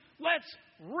again. Let's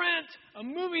rent a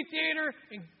movie theater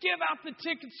and give out the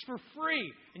tickets for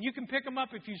free. And you can pick them up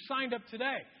if you signed up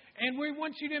today. And we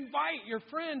want you to invite your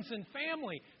friends and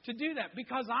family to do that,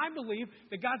 because I believe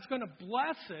that God's going to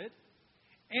bless it,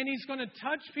 and He's going to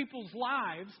touch people's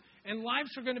lives, and lives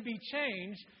are going to be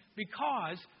changed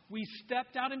because we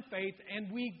stepped out in faith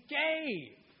and we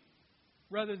gave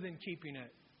rather than keeping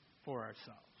it for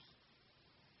ourselves.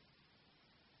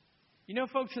 You know,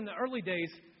 folks, in the early days,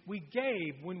 we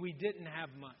gave when we didn't have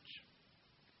much.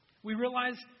 We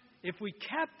realized if we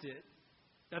kept it,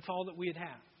 that's all that we'd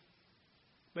have.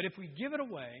 But if we give it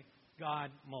away, God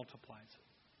multiplies it.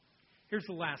 Here's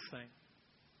the last thing.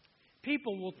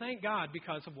 People will thank God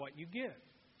because of what you give.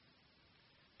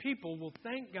 People will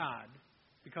thank God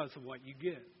because of what you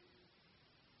give.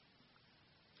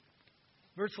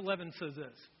 Verse 11 says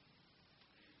this.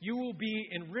 You will be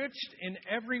enriched in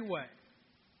every way.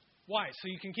 Why? So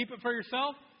you can keep it for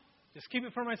yourself? Just keep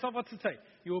it for myself? What's it say?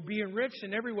 You will be enriched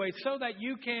in every way so that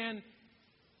you can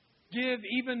give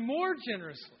even more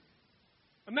generously.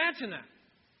 Imagine that.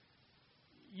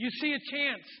 You see a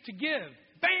chance to give.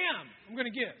 Bam! I'm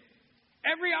going to give.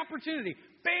 Every opportunity.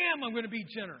 Bam! I'm going to be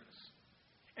generous.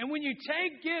 And when you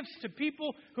take gifts to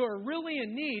people who are really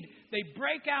in need, they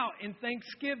break out in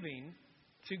thanksgiving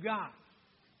to God.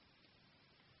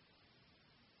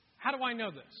 How do I know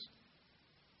this?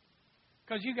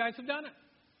 Because you guys have done it.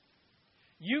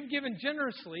 You've given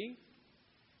generously,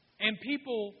 and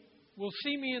people will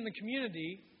see me in the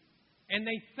community, and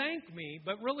they thank me,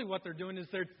 but really what they're doing is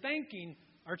they're thanking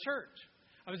our church.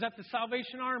 I was at the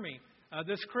Salvation Army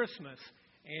this Christmas,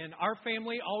 and our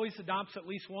family always adopts at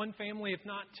least one family, if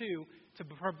not two, to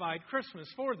provide Christmas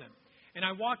for them. And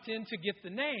I walked in to get the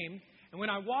name, and when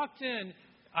I walked in,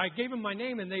 I gave them my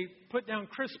name, and they put down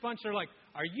Chris Bunch. They're like,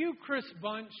 are you Chris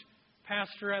Bunch,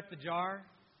 pastor at the Jar?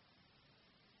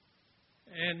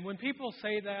 And when people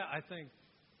say that, I think,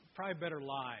 probably better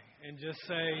lie and just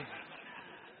say,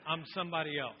 I'm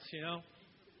somebody else, you know.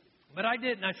 But I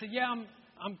didn't. I said, yeah,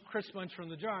 I'm Chris Bunch from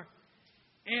the Jar.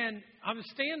 And I was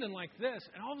standing like this,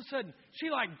 and all of a sudden, she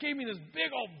like gave me this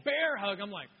big old bear hug.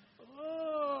 I'm like,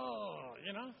 oh,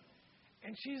 you know.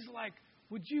 And she's like,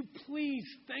 would you please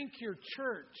thank your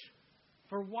church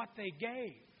for what they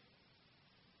gave?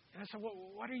 And I said,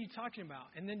 what are you talking about?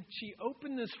 And then she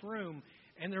opened this room,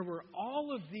 and there were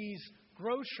all of these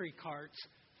grocery carts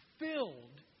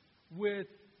filled with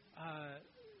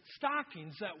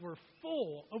stockings that were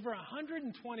full, over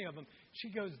 120 of them. She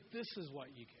goes, this is what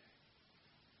you get.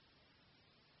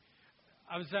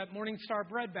 I was at Morning Star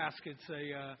Bread Baskets,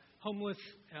 a homeless,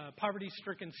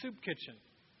 poverty-stricken soup kitchen.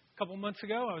 A couple months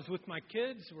ago, I was with my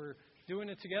kids. We're doing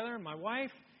it together, and my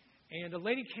wife. And a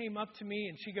lady came up to me,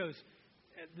 and she goes,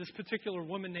 this particular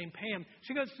woman named Pam,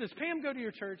 she goes, does Pam go to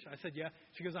your church? I said, yeah.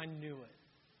 She goes, I knew it.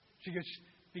 She goes,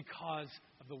 because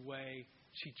of the way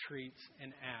she treats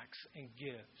and acts and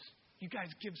gives. You guys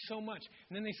give so much.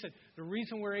 And then they said, the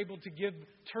reason we're able to give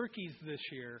turkeys this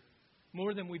year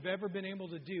more than we've ever been able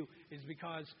to do is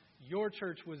because your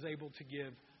church was able to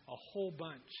give a whole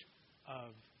bunch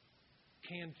of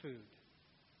canned food.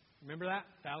 Remember that?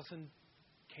 1,000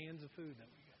 cans of food that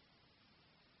we got.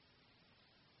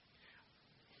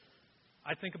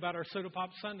 I think about our Soda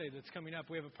Pop Sunday that's coming up.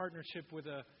 We have a partnership with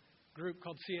a group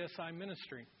called CSI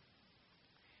Ministry.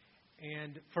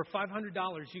 And for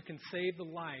 $500, you can save the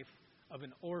life of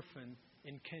an orphan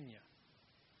in Kenya.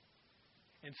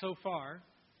 And so far,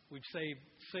 we've saved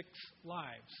 6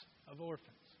 lives of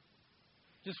orphans.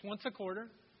 Just once a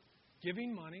quarter,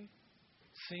 giving money,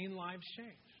 seeing lives change.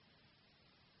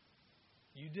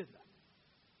 You did that.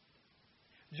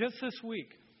 Just this week,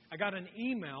 I got an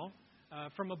email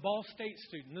from a Ball State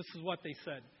student. This is what they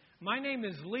said. My name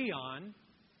is Leon.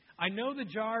 I know the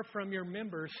jar from your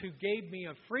members who gave me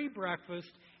a free breakfast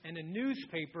and a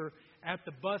newspaper at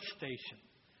the bus station.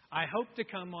 I hope to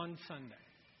come on Sunday.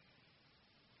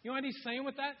 You know what he's saying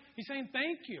with that? He's saying,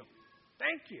 thank you.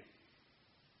 Thank you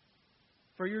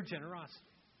for your generosity.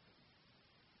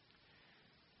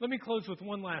 Let me close with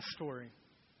one last story.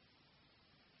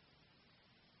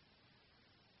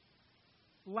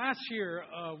 Last year,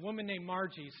 a woman named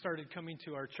Margie started coming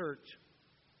to our church.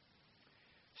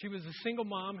 She was a single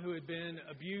mom who had been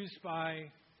abused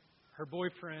by her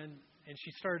boyfriend, and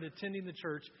she started attending the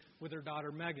church with her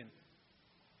daughter, Megan.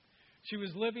 She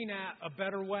was living at A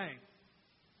Better Way.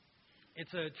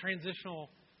 It's a transitional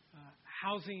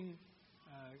housing,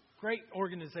 great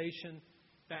organization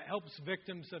that helps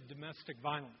victims of domestic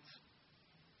violence.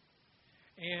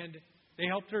 And they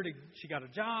helped her she got a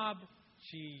job.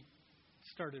 She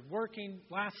started working.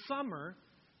 Last summer,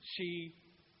 she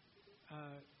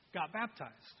got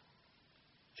baptized.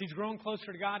 She's grown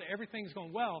closer to God. Everything's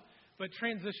going well. But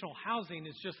transitional housing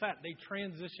is just that. They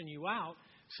transition you out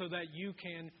so that you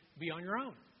can be on your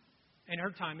own. And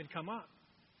her time had come up.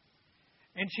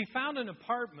 And she found an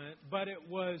apartment, but it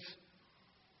was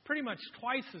pretty much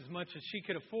twice as much as she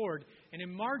could afford. And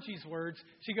in Margie's words,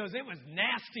 she goes, it was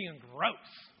nasty and gross.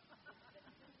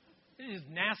 It is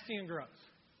nasty and gross.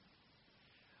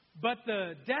 But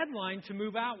the deadline to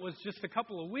move out was just a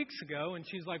couple of weeks ago. And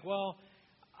she's like, well,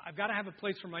 I've got to have a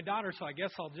place for my daughter, so I guess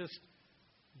I'll just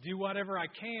do whatever I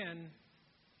can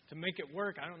to make it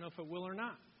work. I don't know if it will or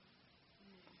not.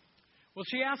 Well,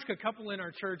 she asked a couple in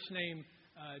our church named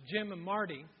Jim and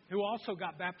Marty, who also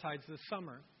got baptized this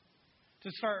summer,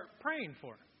 to start praying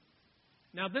for her.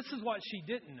 Now, this is what she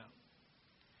didn't know.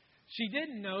 She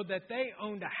didn't know that they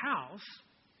owned a house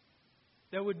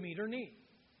that would meet her need.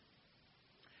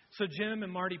 So Jim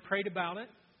and Marty prayed about it.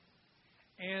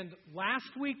 And last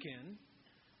weekend,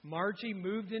 Margie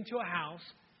moved into a house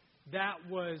that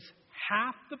was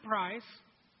half the price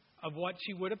of what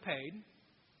she would have paid.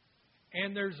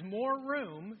 And there's more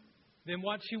room than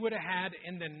what she would have had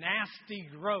in the nasty,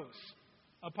 gross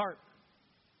apartment.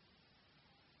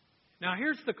 Now,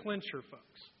 here's the clincher,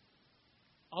 folks.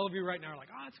 All of you right now are like,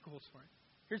 oh, that's a cool story.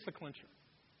 Here's the clincher.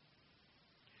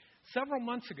 Several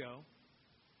months ago,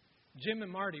 Jim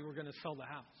and Marty were going to sell the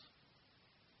house.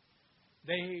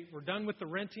 They were done with the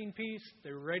renting piece.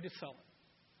 They were ready to sell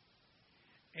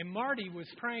it. And Marty was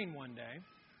praying one day,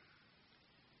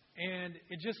 and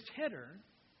it just hit her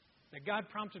that God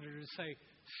prompted her to say,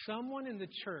 someone in the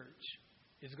church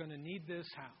is going to need this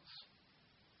house,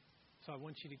 so I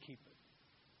want you to keep it.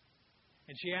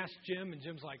 And she asked Jim, and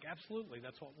Jim's like, absolutely,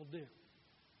 that's what we'll do.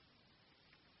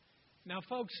 Now,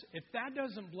 folks, if that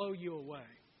doesn't blow you away,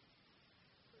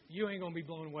 you ain't going to be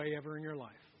blown away ever in your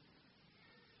life.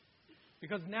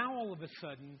 Because now all of a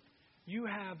sudden, you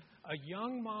have a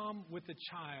young mom with a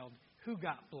child who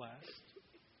got blessed.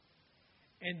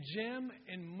 And Jim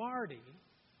and Marty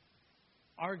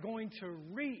are going to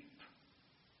reap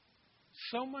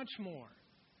so much more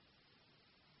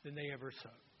than they ever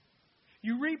sowed.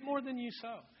 You reap more than you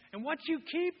sow. And what you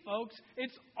keep, folks,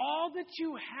 it's all that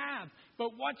you have. But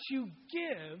what you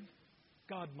give,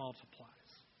 God multiplies.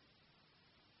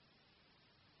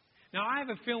 Now, I have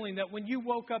a feeling that when you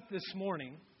woke up this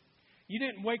morning, you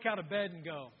didn't wake out of bed and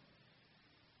go,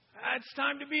 it's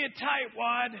time to be a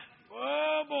tightwad.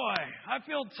 Oh, boy, I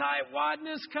feel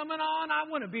tightwadness coming on. I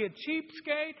want to be a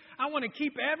cheapskate. I want to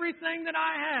keep everything that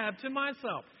I have to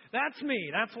myself. That's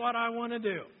me. That's what I want to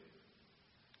do.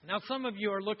 Now, some of you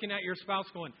are looking at your spouse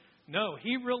going, no,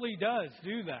 he really does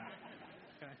do that.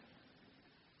 Okay.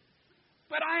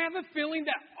 But I have a feeling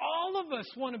that all of us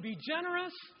want to be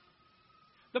generous.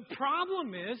 The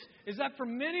problem is that for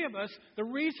many of us, the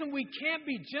reason we can't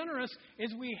be generous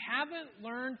is we haven't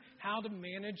learned how to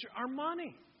manage our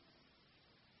money.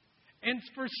 And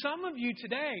for some of you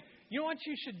today, you know what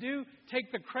you should do?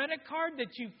 Take the credit card that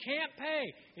you can't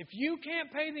pay. If you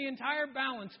can't pay the entire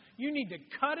balance, you need to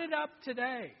cut it up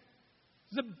today.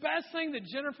 It's the best thing that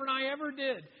Jennifer and I ever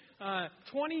did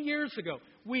 20 years ago.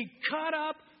 We cut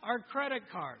up our credit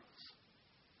cards.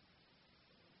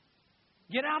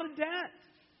 Get out of debt.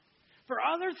 For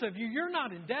others of you, you're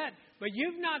not in debt, but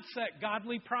you've not set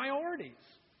godly priorities.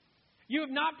 You have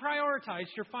not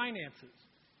prioritized your finances.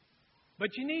 But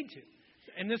you need to.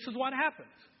 And this is what happens.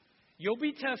 You'll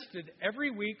be tested every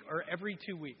week or every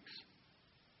 2 weeks.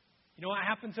 You know what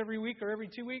happens every week or every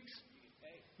 2 weeks?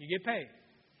 You get paid.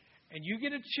 And you get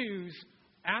to choose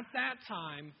at that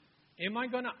time, am I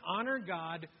going to honor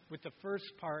God with the first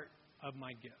part of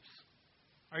my gifts?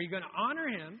 Are you going to honor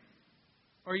Him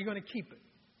Or are you going to keep it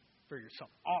for yourself?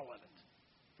 All of it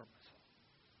for myself.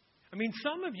 I mean,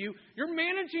 some of you, you're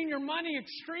managing your money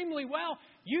extremely well.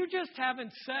 You just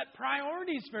haven't set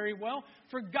priorities very well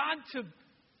for God to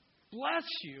bless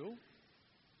you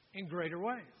in greater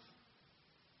ways.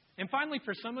 And finally,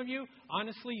 for some of you,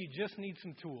 honestly, you just need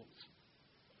some tools.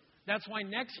 That's why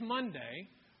next Monday,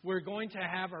 we're going to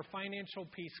have our financial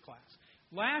peace class.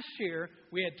 Last year,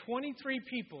 we had 23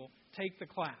 people take the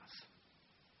class.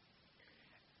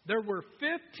 There were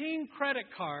 15 credit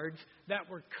cards that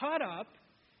were cut up,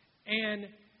 and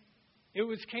it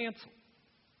was canceled.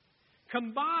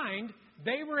 Combined,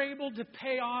 they were able to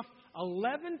pay off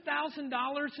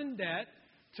 $11,000 in debt,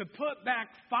 to put back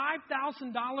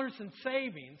 $5,000 in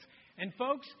savings. And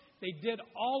folks, they did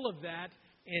all of that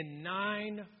in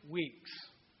 9 weeks.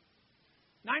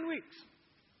 9 weeks.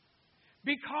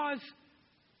 Because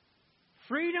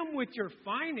freedom with your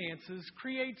finances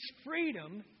creates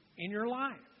freedom in your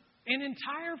life. And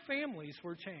entire families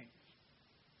were changed.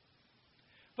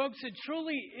 Folks, it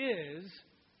truly is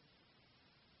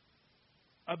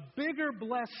a bigger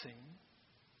blessing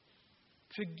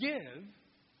to give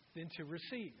than to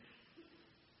receive.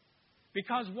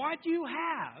 Because what you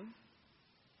have,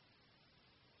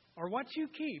 or what you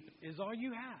keep, is all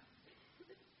you have.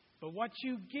 But what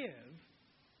you give,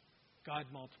 God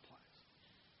multiplies.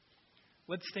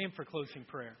 Let's stand for closing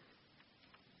prayer.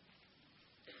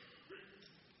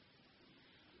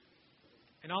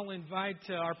 And I'll invite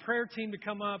our prayer team to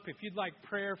come up. If you'd like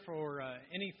prayer for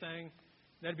anything,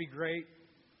 that'd be great.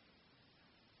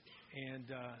 And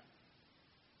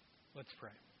let's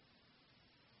pray.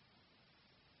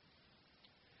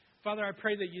 Father, I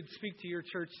pray that you'd speak to your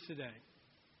church today.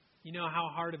 You know how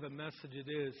hard of a message it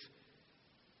is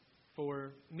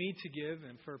for me to give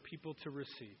and for people to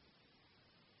receive.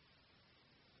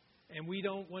 And we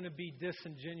don't want to be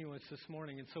disingenuous this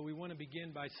morning. And so we want to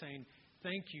begin by saying,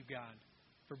 thank you, God,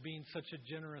 for being such a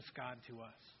generous God to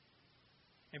us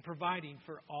and providing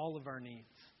for all of our needs.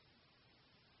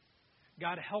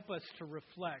 God, help us to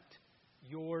reflect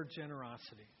your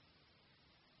generosity.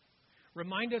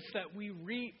 Remind us that we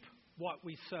reap what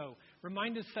we sow.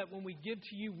 Remind us that when we give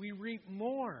to you, we reap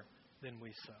more than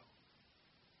we sow.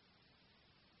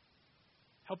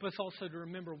 Help us also to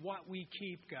remember what we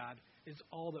keep, God, is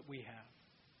all that we have.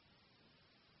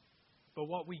 But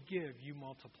what we give, you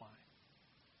multiply.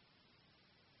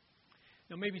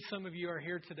 Now, maybe some of you are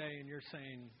here today and you're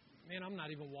saying, man, I'm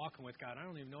not even walking with God. I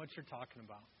don't even know what you're talking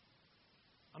about.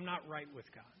 I'm not right with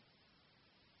God.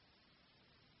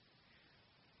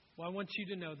 Well, I want you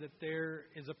to know that there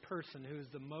is a person who is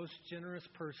the most generous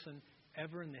person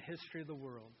ever in the history of the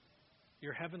world.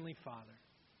 Your Heavenly Father.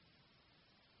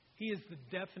 He is the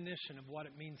definition of what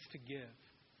it means to give.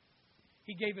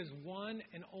 He gave His one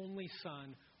and only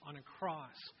Son on a cross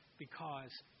because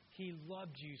He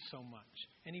loved you so much.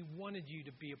 And He wanted you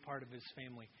to be a part of His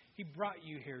family. He brought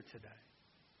you here today.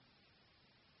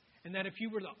 And that if you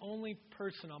were the only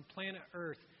person on planet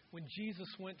Earth when Jesus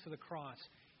went to the cross,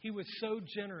 He was so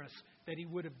generous that He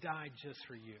would have died just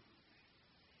for you.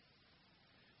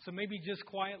 So maybe just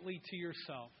quietly to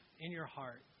yourself, in your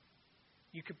heart,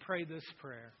 you could pray this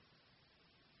prayer.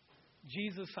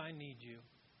 Jesus, I need you.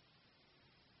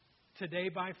 Today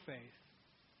by faith,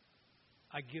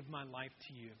 I give my life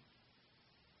to you.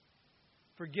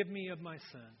 Forgive me of my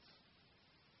sins.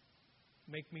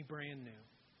 Make me brand new.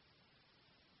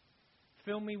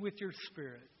 Fill me with your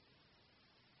Spirit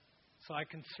so I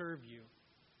can serve you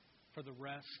for the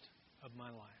rest of my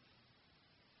life.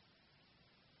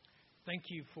 Thank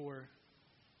you for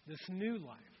this new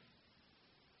life.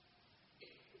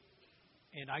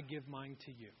 And I give mine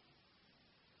to you.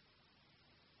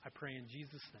 I pray in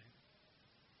Jesus' name.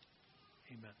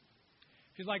 Amen.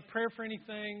 If you'd like prayer for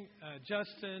anything,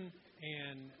 Justin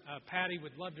and Patty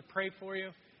would love to pray for you.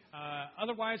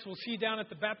 Otherwise, we'll see you down at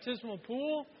the baptismal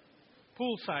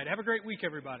poolside. Have a great week,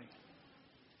 everybody.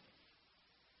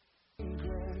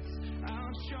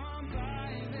 Outshone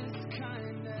by